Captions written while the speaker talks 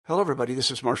Hello, everybody. This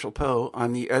is Marshall Poe.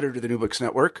 I'm the editor of the New Books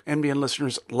Network. NBN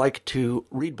listeners like to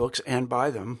read books and buy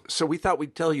them. So we thought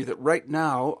we'd tell you that right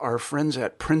now, our friends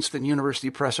at Princeton University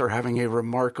Press are having a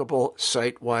remarkable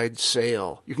site-wide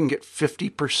sale. You can get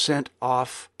 50%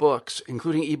 off books,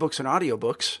 including ebooks and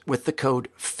audiobooks, with the code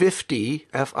 50,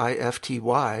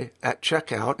 F-I-F-T-Y, at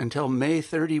checkout until May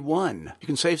 31. You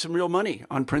can save some real money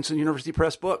on Princeton University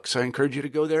Press books. I encourage you to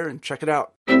go there and check it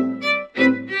out.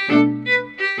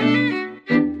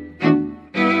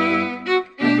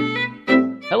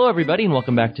 Hello, everybody, and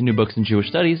welcome back to New Books in Jewish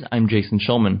Studies. I'm Jason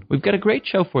Schulman. We've got a great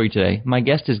show for you today. My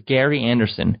guest is Gary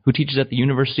Anderson, who teaches at the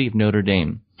University of Notre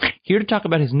Dame. Here to talk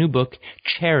about his new book,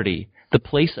 Charity, The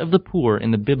Place of the Poor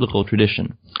in the Biblical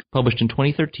Tradition, published in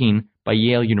 2013 by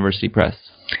Yale University Press.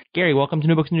 Gary, welcome to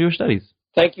New Books in Jewish Studies.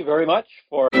 Thank you very much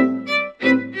for...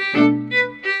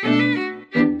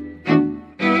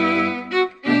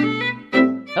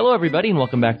 Hello, everybody, and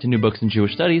welcome back to New Books in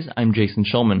Jewish Studies. I'm Jason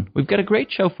Schulman. We've got a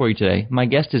great show for you today. My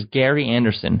guest is Gary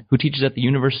Anderson, who teaches at the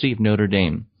University of Notre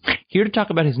Dame. Here to talk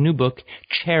about his new book,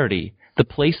 Charity, The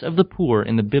Place of the Poor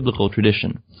in the Biblical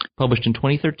Tradition, published in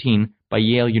 2013 by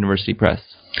Yale University Press.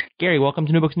 Gary, welcome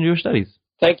to New Books in Jewish Studies.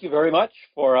 Thank you very much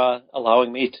for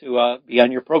allowing me to be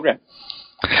on your program.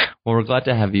 Well, we're glad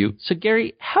to have you. So,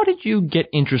 Gary, how did you get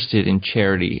interested in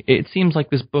charity? It seems like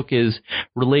this book is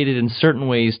related in certain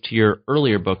ways to your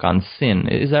earlier book on sin.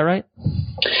 Is that right?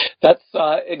 That's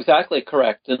exactly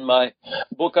correct. In my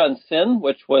book on sin,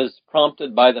 which was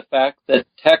prompted by the fact that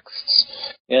texts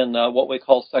in what we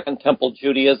call Second Temple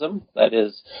Judaism, that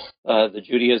is the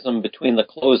Judaism between the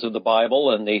close of the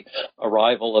Bible and the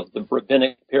arrival of the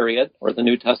rabbinic period, or the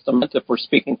New Testament, if we're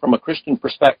speaking from a Christian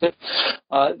perspective,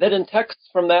 that in texts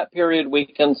from that period we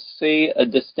can see a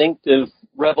distinctive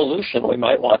revolution, we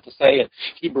might want to say, in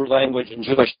Hebrew language and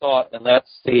Jewish thought, and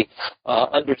that's the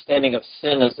understanding of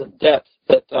sin as a debt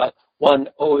that one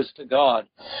owes to God.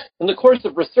 In the course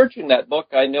of researching that book,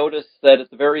 I noticed that at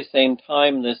the very same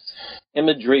time this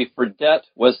imagery for debt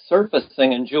was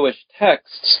surfacing in Jewish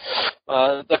texts,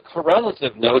 the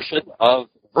correlative notion of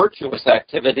virtuous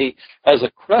activity as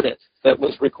a credit that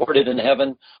was recorded in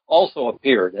heaven also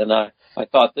appeared. And I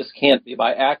thought this can't be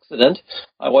by accident.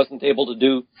 I wasn't able to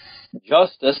do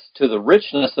justice to the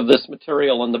richness of this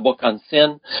material in the book on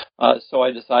sin, so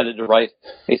I decided to write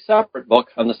a separate book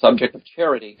on the subject of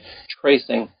charity,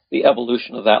 tracing the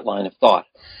evolution of that line of thought.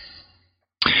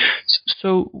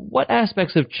 So what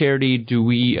aspects of charity do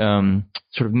we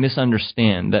sort of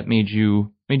misunderstand that made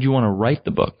you want to write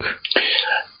the book?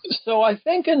 So I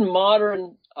think in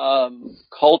modern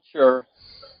culture,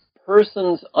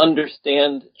 persons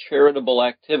understand charitable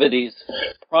activities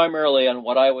primarily on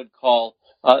what I would call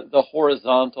the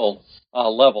horizontal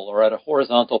level, or at a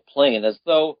horizontal plane, as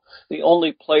though the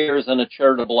only players in a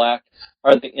charitable act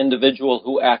are the individual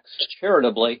who acts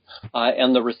charitably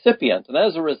and the recipient. And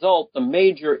as a result, the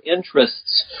major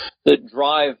interests that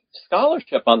drive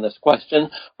scholarship on this question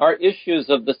are issues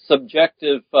of the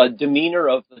subjective demeanor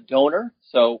of the donor.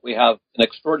 So we have an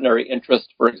extraordinary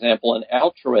interest, for example, in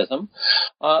altruism,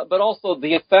 but also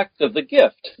the effect of the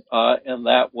gift, and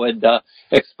that would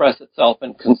express itself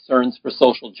in concerns for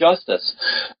social justice.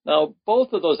 Now,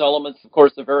 both of those elements, of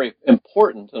course, are very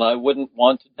important, and I wouldn't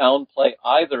want to downplay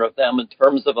either of them in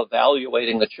terms of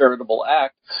evaluating the charitable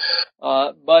act,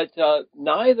 but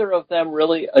neither of them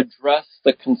really address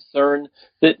the concern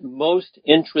that most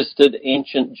interested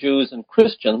ancient Jews and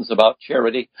Christians about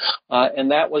charity, and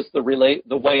that was the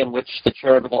way in which the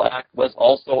charitable act was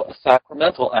also a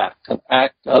sacramental act, an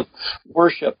act of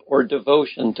worship or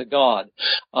devotion to God.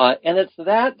 And it's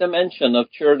that dimension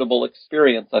of charitable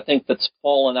experience, I think, that's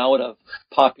fallen out of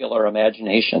popular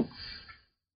imagination.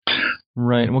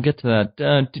 Right, we'll get to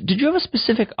that. Did you have a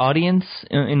specific audience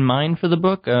in mind for the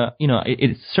book?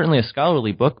 It's certainly a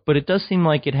scholarly book, but it does seem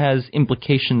like it has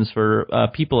implications for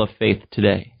people of faith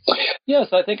today. Yes,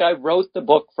 I think I wrote the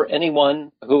book for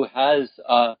anyone who has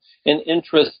an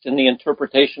interest in the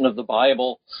interpretation of the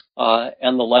Bible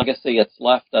and the legacy it's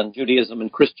left on Judaism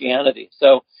and Christianity.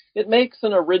 So it makes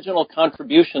an original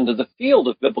contribution to the field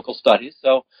of biblical studies,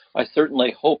 so I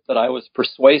certainly hope that I was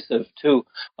persuasive to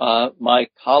my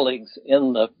colleagues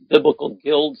in the biblical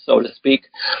guild, so to speak.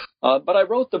 But I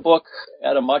wrote the book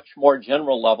at a much more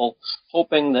general level,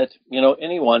 hoping that,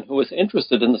 anyone who is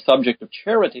interested in the subject of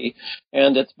charity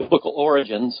and its biblical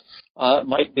origins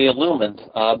might be illumined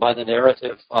by the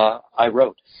narrative I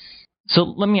wrote. So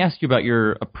let me ask you about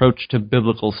your approach to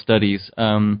biblical studies.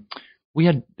 We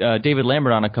had David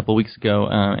Lambert on a couple of weeks ago,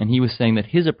 and he was saying that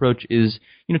his approach is,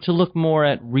 to look more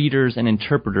at readers and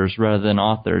interpreters rather than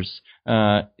authors.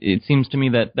 It seems to me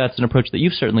that that's an approach that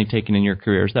you've certainly taken in your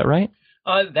career. Is that right?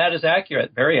 That is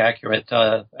accurate, very accurate.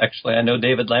 Actually, I know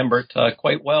David Lambert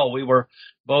quite well. We were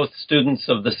both students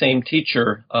of the same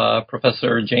teacher,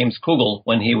 Professor James Kugel,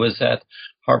 when he was at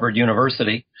Harvard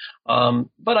University.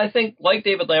 But I think, like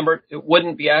David Lambert, it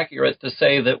wouldn't be accurate to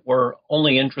say that we're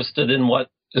only interested in what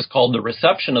is called the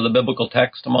reception of the biblical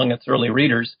text among its early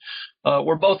readers.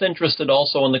 We're both interested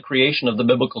also in the creation of the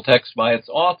biblical text by its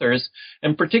authors,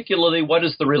 and particularly what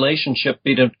is the relationship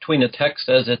between a text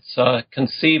as it's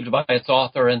conceived by its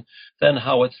author and then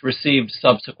how it's received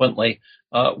subsequently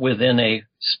within a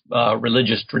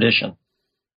religious tradition.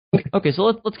 Okay, so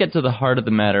let's get to the heart of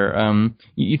the matter.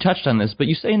 You touched on this, but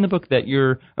you say in the book that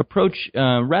your approach,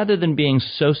 rather than being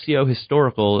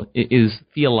socio-historical, is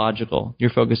theological. Your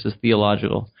focus is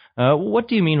theological. What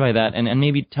do you mean by that? And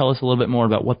maybe tell us a little bit more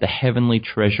about what the heavenly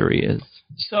treasury is.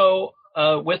 So,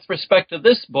 with respect to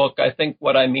this book, I think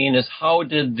what I mean is how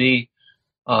did the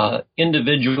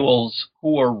individuals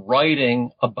who are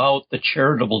writing about the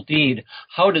charitable deed,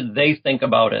 how did they think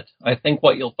about it? I think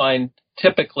what you'll find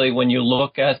typically when you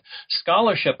look at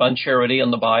scholarship on charity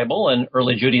in the Bible and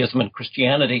early Judaism and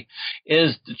Christianity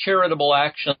is the charitable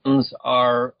actions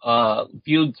are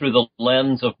viewed through the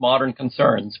lens of modern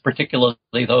concerns, particularly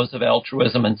those of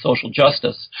altruism and social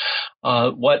justice.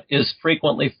 What is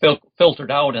frequently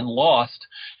filtered out and lost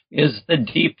is the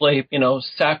deeply,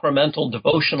 sacramental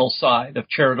devotional side of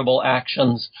charitable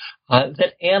actions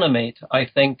that animate, I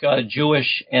think,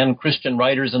 Jewish and Christian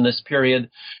writers in this period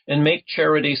and make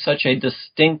charity such a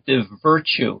distinctive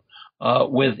virtue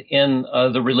within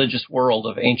the religious world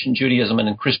of ancient Judaism and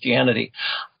in Christianity.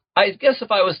 I guess if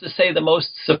I was to say the most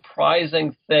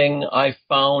surprising thing I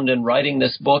found in writing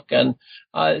this book, and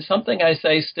something I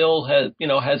say still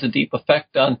has a deep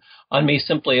effect on me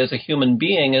simply as a human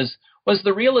being, was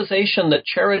the realization that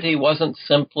charity wasn't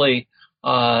simply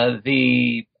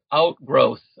the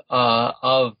outgrowth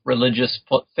of religious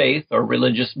faith or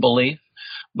religious belief,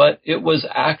 but it was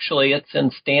actually its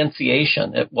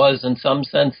instantiation. It was, in some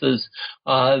senses,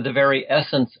 the very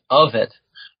essence of it.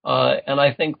 And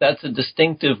I think that's a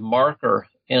distinctive marker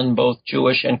in both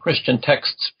Jewish and Christian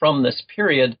texts from this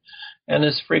period and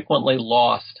is frequently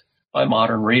lost by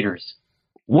modern readers.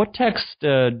 What text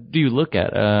do you look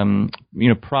at?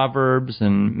 Proverbs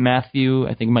and Matthew,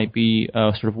 I think, might be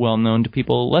sort of well known to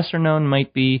people. Lesser known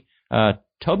might be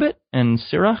Tobit and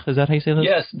Sirach. Is that how you say that?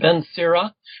 Yes, Ben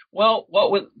Sirach. Well,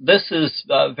 this is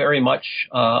very much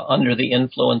under the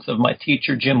influence of my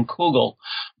teacher, Jim Kugel,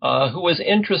 who was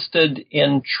interested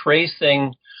in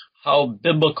tracing how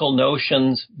biblical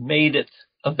notions made it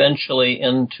eventually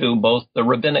into both the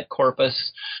rabbinic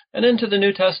corpus and into the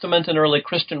New Testament and early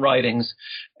Christian writings.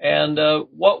 And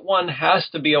what one has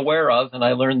to be aware of, and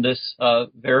I learned this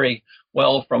very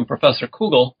well from Professor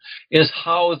Kugel, is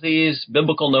how these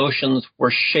biblical notions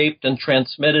were shaped and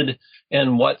transmitted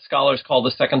in what scholars call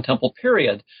the Second Temple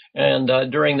period. And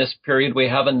during this period, we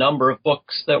have a number of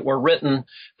books that were written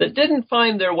that didn't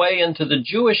find their way into the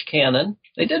Jewish canon.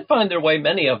 They did find their way,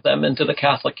 many of them, into the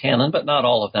Catholic canon, but not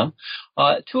all of them.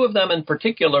 Two of them in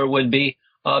particular would be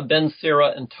Ben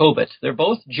Sira and Tobit. They're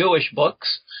both Jewish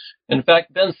books. In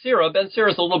fact, Ben Sira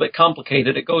is a little bit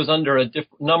complicated. It goes under a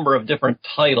number of different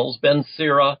titles. Ben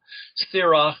Sira,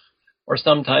 Sirach, or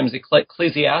sometimes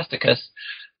Ecclesiasticus.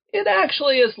 It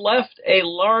actually has left a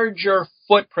larger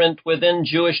footprint within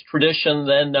Jewish tradition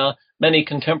than many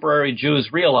contemporary Jews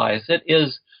realize. It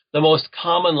is the most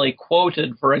commonly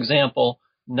quoted, for example,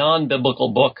 non-biblical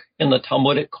book in the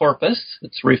Talmudic corpus.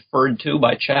 It's referred to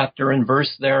by chapter and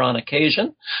verse there on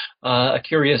occasion, a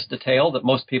curious detail that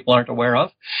most people aren't aware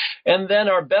of. And then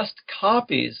our best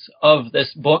copies of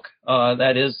this book,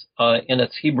 that is in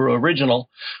its Hebrew original,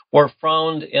 were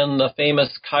found in the famous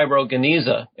Cairo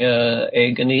Geniza,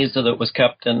 a Geniza that was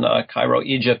kept in Cairo,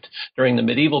 Egypt during the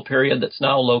medieval period that's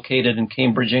now located in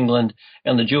Cambridge, England,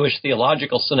 and the Jewish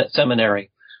Theological Seminary.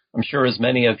 I'm sure as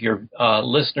many of your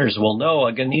listeners will know,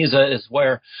 a Geniza is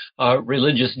where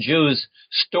religious Jews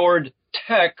stored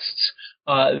texts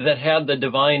that had the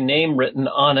divine name written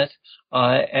on it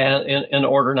and in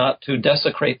order not to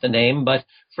desecrate the name. But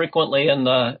frequently in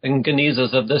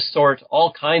Genizas of this sort,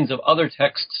 all kinds of other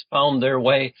texts found their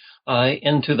way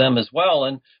into them as well.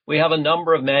 And we have a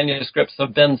number of manuscripts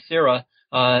of Ben Sira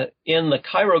in the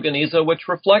Cairo Geniza, which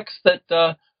reflects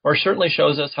that or certainly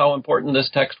shows us how important this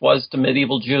text was to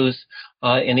medieval Jews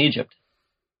in Egypt.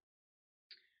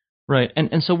 Right.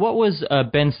 And so what was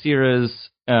Ben Sira's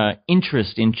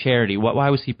interest in charity?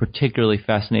 Why was he particularly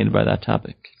fascinated by that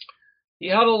topic? He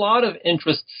had a lot of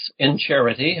interests in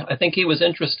charity. I think he was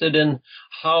interested in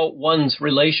how one's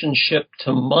relationship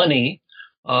to money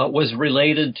was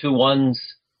related to one's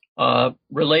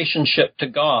relationship to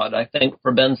God. I think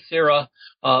for Ben Sira,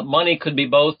 money could be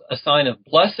both a sign of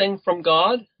blessing from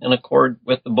God, in accord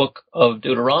with the book of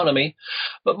Deuteronomy,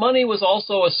 but money was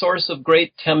also a source of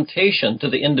great temptation to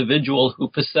the individual who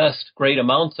possessed great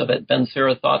amounts of it. Ben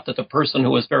Sira thought that the person who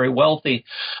was very wealthy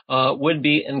would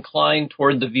be inclined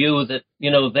toward the view that,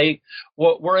 they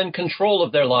were in control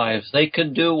of their lives. They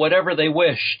could do whatever they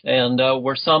wished and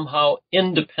were somehow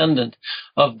independent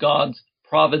of God's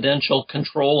providential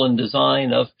control and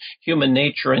design of human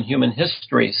nature and human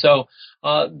history. So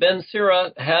Ben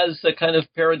Sira has a kind of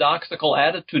paradoxical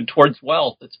attitude towards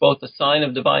wealth. It's both a sign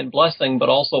of divine blessing, but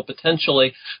also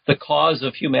potentially the cause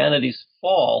of humanity's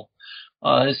fall.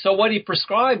 So what he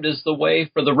prescribed is the way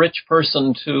for the rich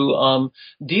person to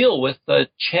deal with the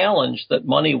challenge that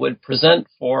money would present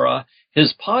for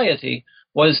his piety,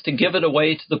 was to give it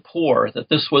away to the poor, that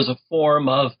this was a form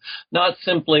of not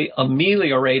simply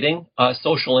ameliorating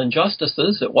social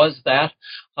injustices, it was that,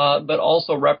 but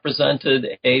also represented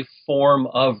a form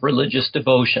of religious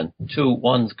devotion to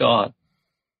one's God.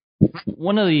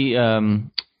 One of the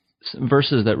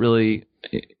verses that really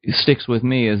sticks with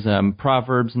me is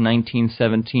Proverbs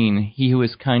 19:17. He who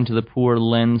is kind to the poor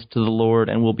lends to the Lord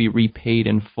and will be repaid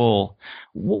in full.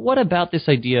 What about this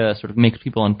idea sort of makes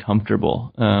people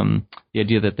uncomfortable? The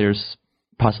idea that there's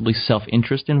possibly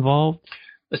self-interest involved?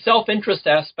 The self-interest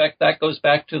aspect, that goes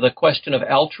back to the question of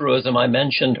altruism I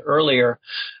mentioned earlier.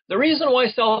 The reason why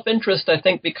self-interest, I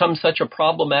think, becomes such a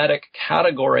problematic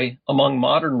category among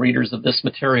modern readers of this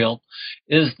material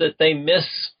is that they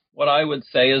miss what I would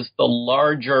say is the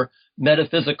larger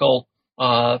metaphysical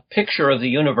picture of the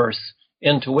universe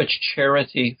into which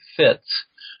charity fits.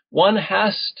 One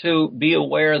has to be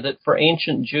aware that for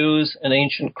ancient Jews and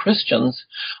ancient Christians,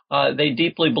 they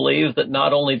deeply believe that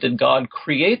not only did God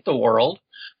create the world,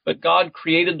 but God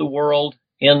created the world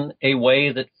in a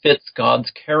way that fits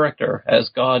God's character. As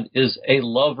God is a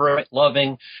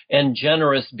loving and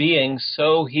generous being,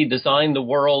 so he designed the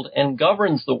world and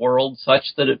governs the world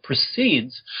such that it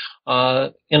proceeds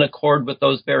in accord with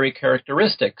those very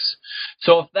characteristics.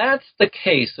 So if that's the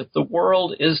case, if the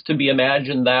world is to be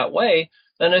imagined that way,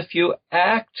 then if you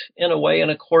act in a way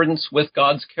in accordance with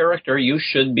God's character, you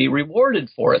should be rewarded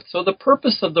for it. So the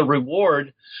purpose of the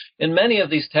reward in many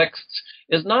of these texts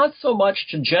is not so much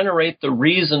to generate the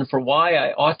reason for why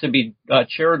I ought to be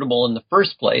charitable in the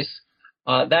first place.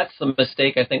 That's the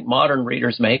mistake I think modern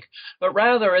readers make, but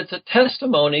rather it's a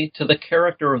testimony to the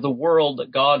character of the world that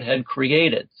God had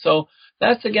created. So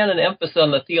that's, again, an emphasis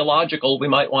on the theological, we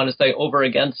might want to say, over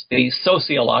against the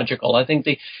sociological. I think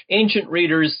the ancient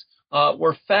readers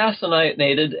were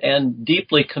fascinated and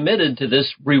deeply committed to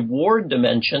this reward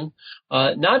dimension,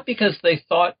 not because they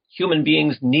thought human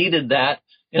beings needed that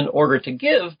in order to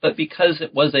give, but because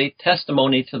it was a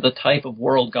testimony to the type of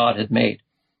world God had made.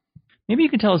 Maybe you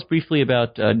could tell us briefly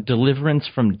about deliverance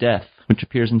from death, which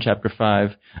appears in chapter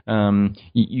 5.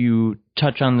 You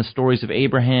touch on the stories of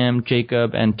Abraham,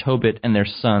 Jacob, and Tobit and their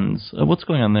sons. What's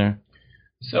going on there?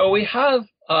 So we have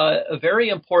a very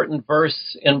important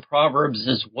verse in Proverbs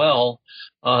as well.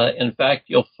 In fact,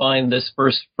 you'll find this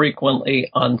verse frequently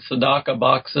on tzedakah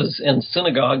boxes in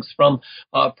synagogues from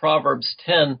Proverbs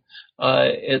 10.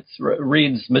 It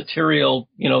reads, material,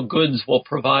 goods will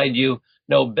provide you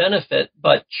no benefit,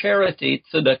 but charity,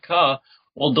 tzedakah,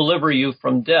 will deliver you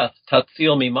from death,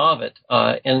 tatzil mimavet,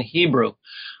 in Hebrew.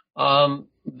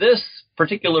 This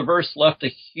particular verse left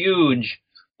a huge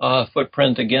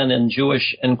footprint, again, in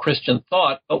Jewish and Christian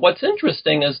thought. But what's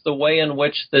interesting is the way in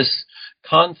which this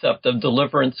concept of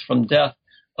deliverance from death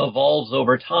evolves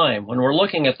over time. When we're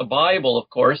looking at the Bible, of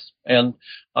course, and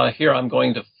here I'm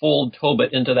going to fold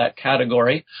Tobit into that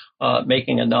category,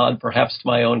 making a nod perhaps to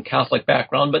my own Catholic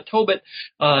background, but Tobit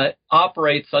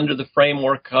operates under the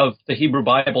framework of the Hebrew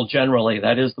Bible generally.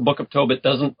 That is, the book of Tobit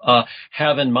doesn't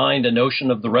have in mind a notion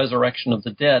of the resurrection of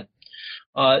the dead.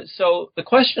 So the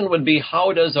question would be,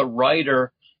 how does a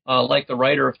writer like the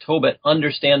writer of Tobit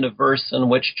understand a verse in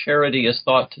which charity is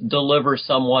thought to deliver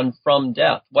someone from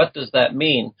death? What does that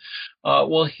mean?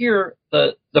 Well, here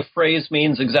the phrase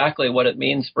means exactly what it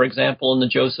means, for example, in the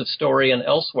Joseph story and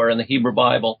elsewhere in the Hebrew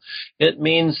Bible. It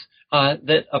means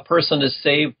that a person is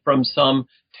saved from some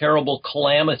terrible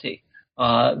calamity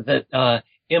that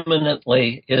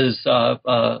imminently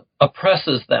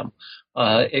oppresses them.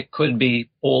 It could be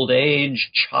old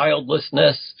age,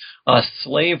 childlessness,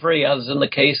 slavery, as in the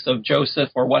case of Joseph,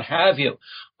 or what have you.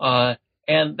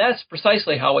 And that's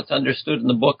precisely how it's understood in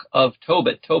the book of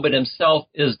Tobit. Tobit himself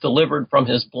is delivered from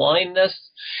his blindness.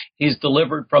 He's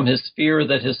delivered from his fear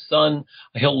that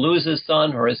he'll lose his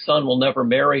son, or his son will never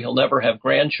marry, he'll never have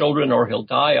grandchildren, or he'll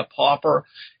die a pauper.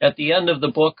 At the end of the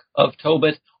book of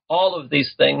Tobit, all of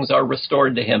these things are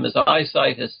restored to him. His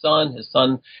eyesight, his son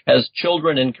has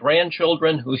children and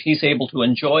grandchildren who he's able to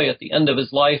enjoy at the end of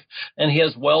his life, and he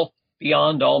has wealth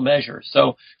beyond all measure.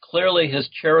 So clearly his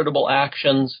charitable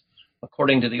actions,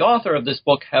 according to the author of this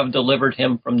book, have delivered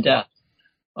him from death.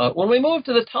 When we move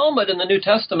to the Talmud in the New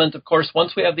Testament, of course,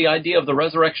 once we have the idea of the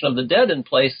resurrection of the dead in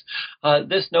place,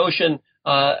 this notion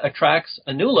attracts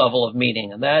a new level of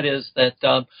meaning, and that is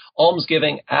that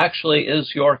almsgiving actually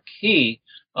is your key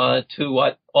to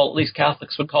what, well, at least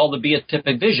Catholics would call the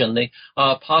beatific vision, the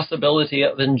possibility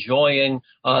of enjoying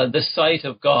the sight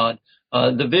of God,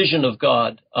 the vision of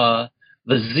God,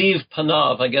 the ziv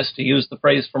panav, I guess to use the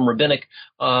phrase from rabbinic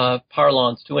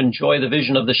parlance, to enjoy the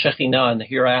vision of the Shekhinah in the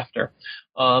hereafter.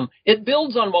 It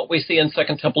builds on what we see in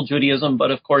Second Temple Judaism, but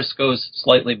of course goes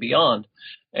slightly beyond.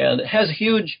 And it has a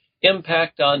huge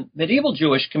impact on medieval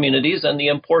Jewish communities and the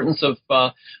importance of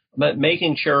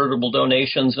making charitable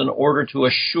donations in order to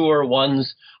assure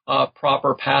one's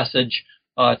proper passage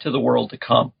to the world to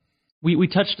come. We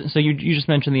touched, so you just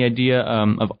mentioned the idea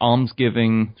of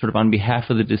almsgiving sort of on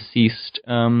behalf of the deceased.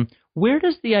 Where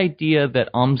does the idea that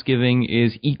almsgiving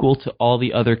is equal to all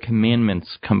the other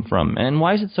commandments come from, and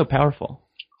why is it so powerful?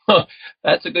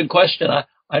 That's a good question.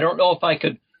 I don't know if I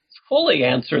could fully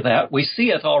answer that. We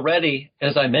see it already,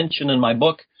 as I mentioned in my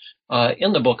book,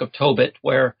 in the book of Tobit,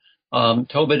 where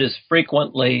Tobit is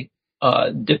frequently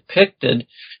depicted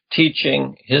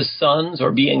teaching his sons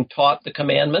or being taught the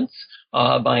commandments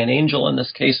by an angel, in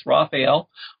this case Raphael.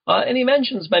 And he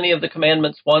mentions many of the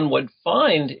commandments one would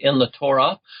find in the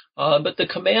Torah, but the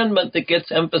commandment that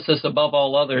gets emphasis above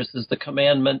all others is the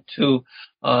commandment to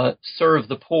serve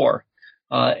the poor.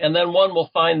 And then one will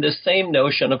find this same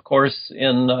notion, of course,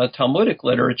 in Talmudic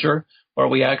literature, where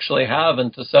we actually have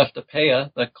in Tosefta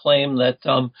Peah the claim that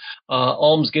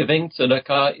almsgiving,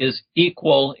 tzedakah, is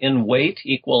equal in weight,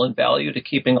 equal in value to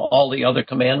keeping all the other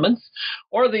commandments,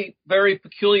 or the very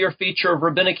peculiar feature of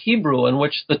rabbinic Hebrew in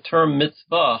which the term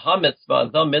mitzvah, ha-mitzvah,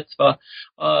 the mitzvah,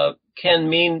 can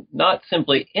mean not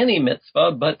simply any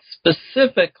mitzvah, but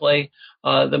specifically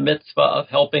the mitzvah of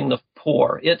helping the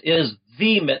poor. It is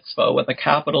the mitzvah with a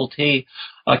capital T,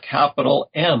 a capital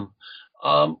M.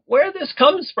 Where this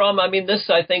comes from, I mean, this,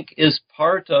 I think, is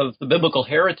part of the biblical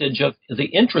heritage of the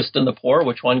interest in the poor,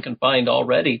 which one can find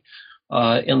already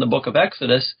in the book of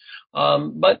Exodus.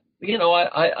 But, you know,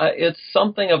 it's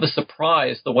something of a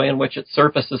surprise, the way in which it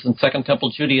surfaces in Second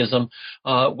Temple Judaism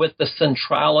with the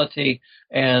centrality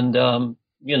and,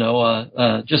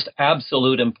 just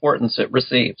absolute importance it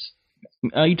receives.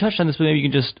 You touched on this, but maybe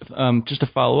you can just to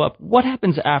follow up. What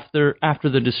happens after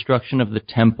the destruction of the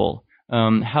temple?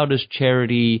 How does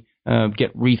charity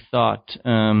get rethought?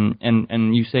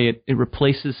 And you say it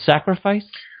replaces sacrifice?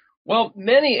 Well,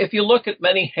 if you look at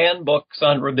many handbooks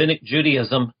on rabbinic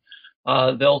Judaism,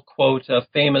 they'll quote a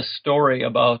famous story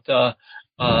about a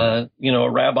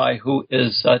rabbi who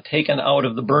is taken out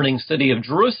of the burning city of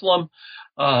Jerusalem,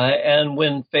 and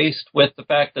when faced with the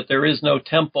fact that there is no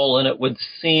temple and it would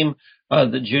seem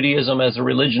that Judaism as a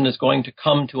religion is going to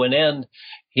come to an end,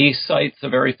 he cites a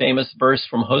very famous verse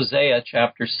from Hosea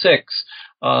chapter 6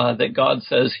 that God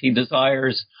says he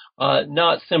desires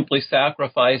not simply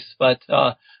sacrifice, but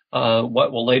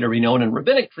what will later be known in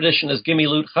rabbinic tradition as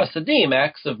Gimilut Chasadim,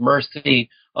 acts of mercy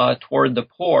toward the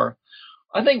poor.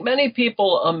 I think many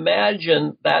people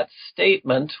imagine that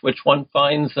statement, which one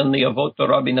finds in the Avot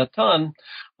Rabbi Natan,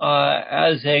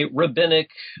 as a rabbinic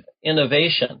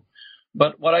innovation.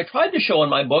 But what I tried to show in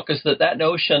my book is that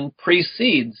notion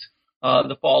precedes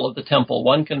the fall of the temple.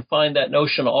 One can find that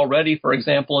notion already, for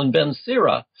example, in Ben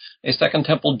Sira, a Second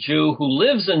Temple Jew who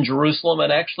lives in Jerusalem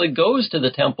and actually goes to the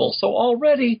temple. So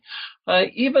already,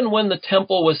 even when the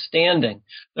temple was standing,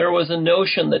 there was a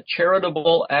notion that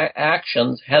charitable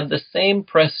actions had the same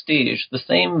prestige, the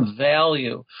same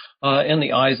value in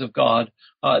the eyes of God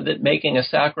that making a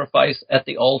sacrifice at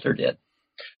the altar did.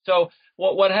 So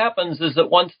what happens is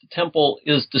that once the temple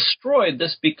is destroyed,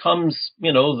 this becomes,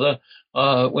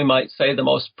 we might say, the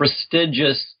most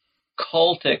prestigious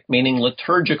cultic, meaning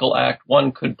liturgical act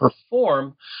one could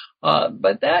perform.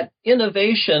 But that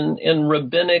innovation in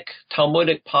rabbinic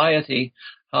Talmudic piety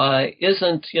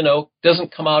doesn't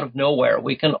come out of nowhere.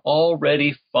 We can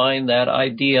already find that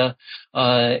idea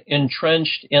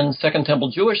entrenched in Second Temple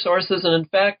Jewish sources, and in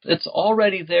fact, it's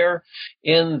already there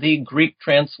in the Greek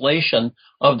translation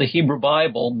of the Hebrew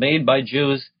Bible made by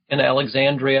Jews in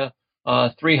Alexandria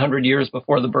 300 years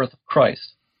before the birth of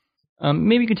Christ.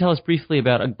 Maybe you could tell us briefly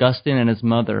about Augustine and his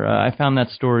mother. I found that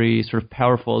story sort of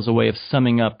powerful as a way of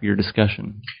summing up your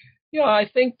discussion. Yeah, I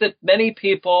think that many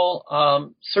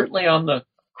people, certainly on the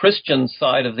Christian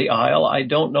side of the aisle, I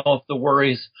don't know if the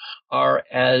worries are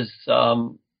as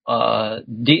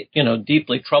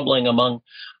deeply troubling among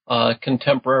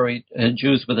contemporary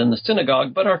Jews within the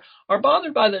synagogue, but are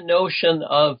bothered by the notion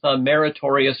of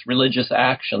meritorious religious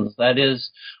actions. That is,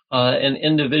 an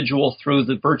individual, through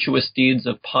the virtuous deeds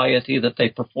of piety that they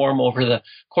perform over the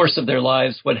course of their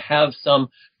lives, would have some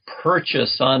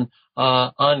purchase on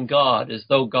God, as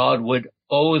though God would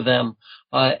owe them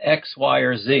X, Y,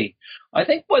 or Z. I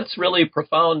think what's really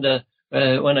profound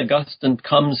when Augustine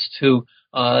comes to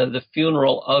the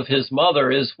funeral of his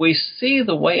mother is we see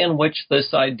the way in which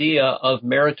this idea of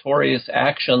meritorious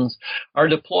actions are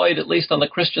deployed, at least on the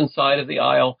Christian side of the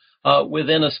aisle,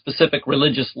 within a specific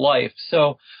religious life.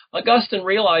 So Augustine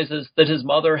realizes that his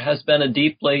mother has been a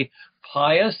deeply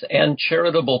pious and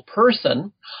charitable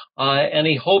person, and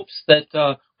he hopes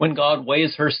that when God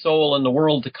weighs her soul in the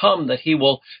world to come, that he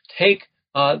will take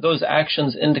those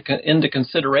actions into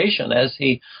consideration as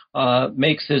he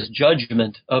makes his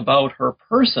judgment about her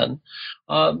person.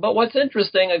 But what's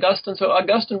interesting,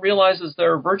 Augustine realizes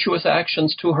there are virtuous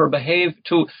actions to her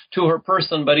to her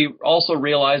person, but he also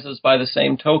realizes by the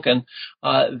same token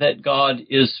that God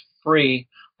is free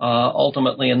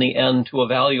ultimately in the end to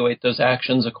evaluate those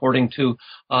actions according to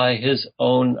his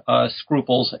own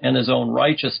scruples and his own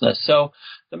righteousness. So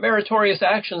the meritorious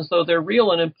actions, though they're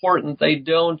real and important, they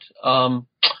don't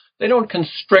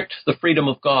constrict the freedom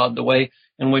of God the way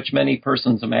in which many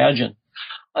persons imagine.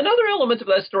 Another element of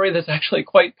that story that's actually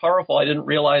quite powerful, I didn't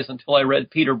realize until I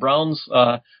read Peter Brown's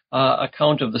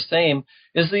account of the same,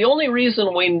 is the only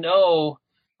reason we know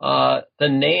the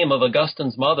name of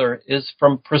Augustine's mother is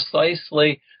from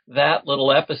precisely that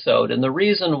little episode. And the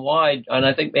reason why, and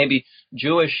I think maybe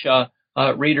Jewish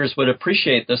readers would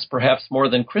appreciate this perhaps more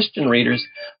than Christian readers,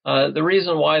 the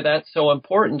reason why that's so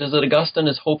important is that Augustine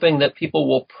is hoping that people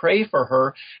will pray for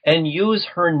her and use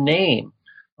her name,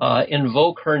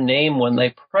 invoke her name when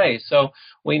they pray. So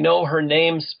we know her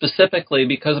name specifically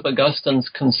because of Augustine's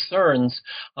concerns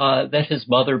that his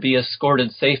mother be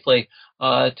escorted safely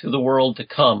to the world to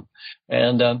come.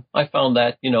 And I found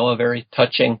that, a very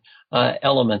touching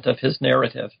element of his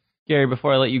narrative. Gary,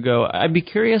 before I let you go, I'd be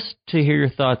curious to hear your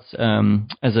thoughts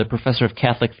as a professor of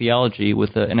Catholic theology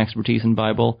with an expertise in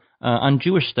Bible on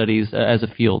Jewish studies as a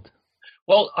field.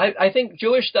 Well, I think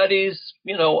Jewish studies,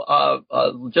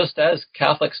 just as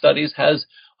Catholic studies, has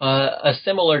a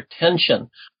similar tension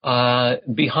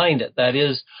behind it. That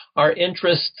is, our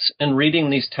interests in reading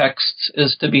these texts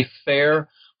is to be fair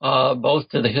both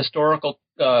to the historical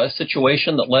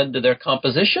situation that led to their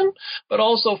composition, but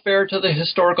also fair to the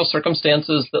historical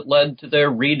circumstances that led to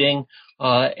their reading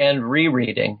and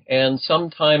rereading. And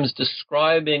sometimes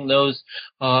describing those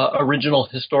original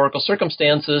historical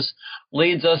circumstances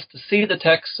leads us to see the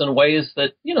texts in ways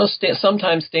that,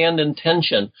 sometimes stand in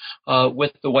tension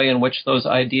with the way in which those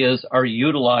ideas are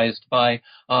utilized by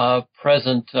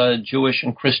present Jewish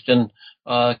and Christian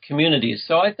communities.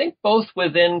 So I think both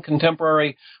within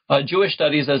contemporary Jewish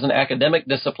studies as an academic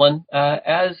discipline,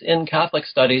 as in Catholic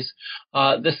studies,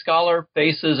 the scholar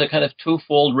faces a kind of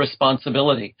twofold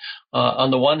responsibility. On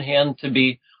the one hand, to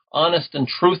be honest and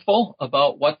truthful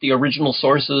about what the original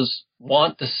sources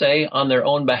want to say on their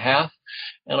own behalf,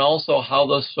 and also how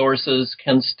those sources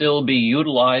can still be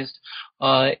utilized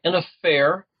in a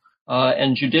fair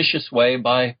and judicious way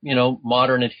by,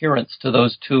 modern adherents to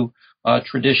those two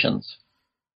traditions.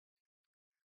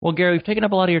 Well, Gary, we've taken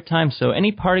up a lot of your time, so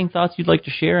any parting thoughts you'd like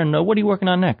to share, and what are you working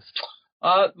on next?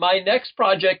 My next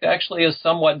project actually is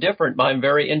somewhat different. I'm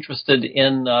very interested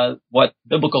in what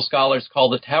biblical scholars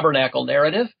call the tabernacle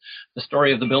narrative, the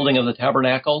story of the building of the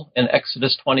tabernacle in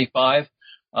Exodus 25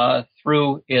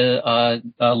 through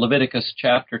Leviticus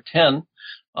chapter 10.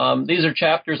 These are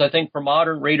chapters, I think, for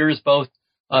modern readers, both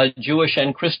Jewish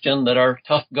and Christian, that are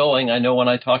tough going. I know when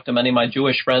I talk to many of my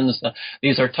Jewish friends,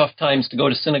 these are tough times to go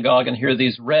to synagogue and hear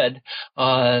these read.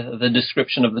 The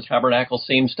description of the tabernacle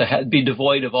seems to be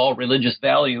devoid of all religious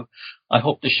value. I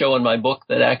hope to show in my book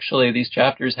that actually these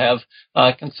chapters have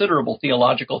considerable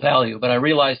theological value, but I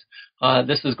realize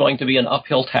this is going to be an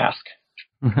uphill task.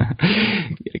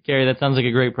 Gary, that sounds like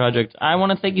a great project. I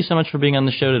want to thank you so much for being on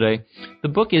the show today. The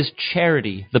book is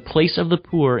Charity, The Place of the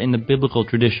Poor in the Biblical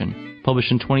Tradition,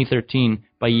 published in 2013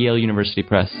 by Yale University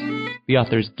Press. The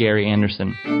author is Gary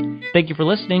Anderson. Thank you for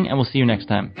listening, and we'll see you next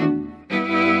time.